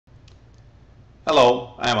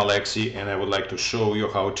Hello, I'm Alexei and I would like to show you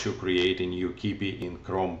how to create a new Keeppy in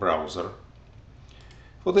Chrome browser.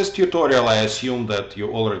 For this tutorial I assume that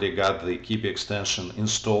you already got the Keeppy extension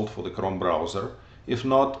installed for the Chrome browser. If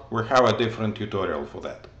not, we have a different tutorial for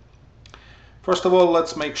that. First of all,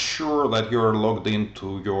 let's make sure that you're logged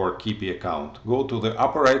into your Keeppy account. Go to the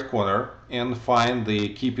upper right corner and find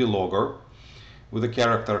the Keeppy logo with the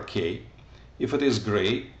character K. If it is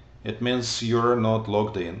gray, it means you're not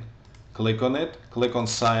logged in. Click on it, click on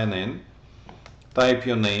sign in, type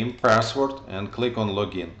your name, password, and click on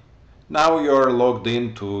login. Now you're logged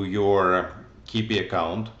into your Keeppy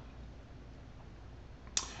account.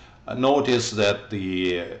 Notice that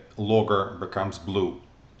the logo becomes blue.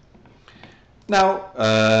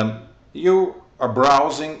 Now you are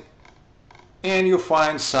browsing and you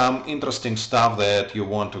find some interesting stuff that you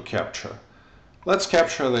want to capture. Let's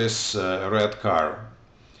capture this red car.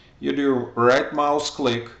 You do right mouse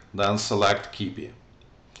click, then select Keeppy.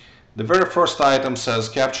 The very first item says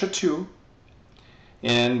capture to,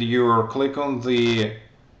 and you click on the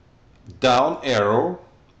down arrow.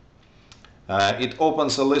 It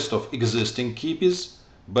opens a list of existing Keeppies,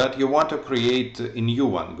 but you want to create a new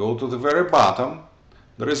one. Go to the very bottom.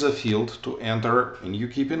 There is a field to enter a new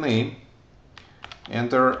Keeppy name.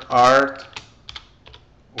 Enter art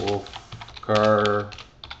of car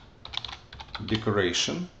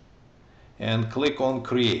decoration and click on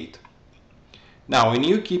create. Now a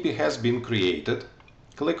new Keeppy has been created.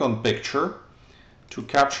 Click on picture to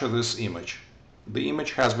capture this image. The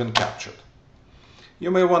image has been captured. You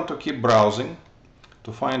may want to keep browsing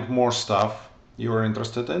to find more stuff you are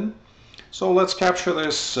interested in. So let's capture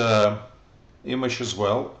this image as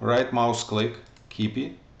well. Right mouse click,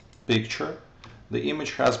 Keeppy, picture. The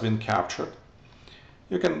image has been captured.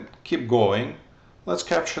 You can keep going. Let's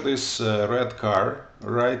capture this red car.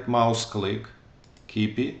 Right mouse click,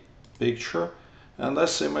 Keeppy, picture, and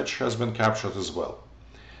this image has been captured as well.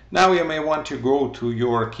 Now you may want to go to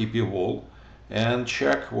your Keeppy wall and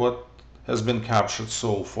check what has been captured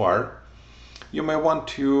so far. You may want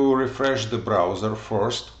to refresh the browser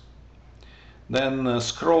first, then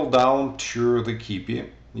scroll down to the Keeppy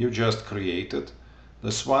you just created,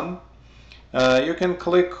 this one. You can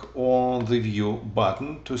click on the view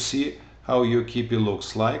button to see how your Keeppy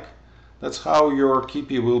looks like. That's how your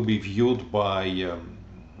Keeppy will be viewed by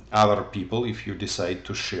other people if you decide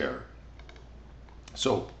to share.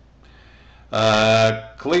 So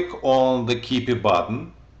click on the Keeppy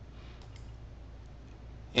button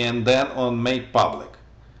and then on make public.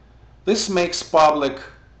 This makes public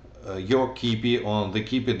your Keeppy on the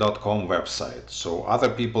keeppy.com website, so other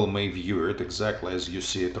people may view it exactly as you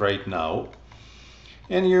see it right now.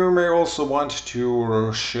 And you may also want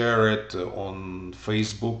to share it on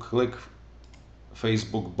Facebook. Click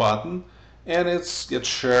Facebook button and it gets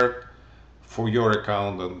shared for your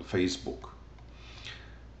account on Facebook.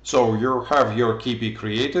 So you have your Keeppy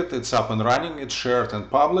created, it's up and running, it's shared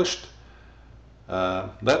and published.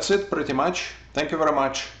 That's it pretty much. Thank you very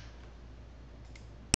much.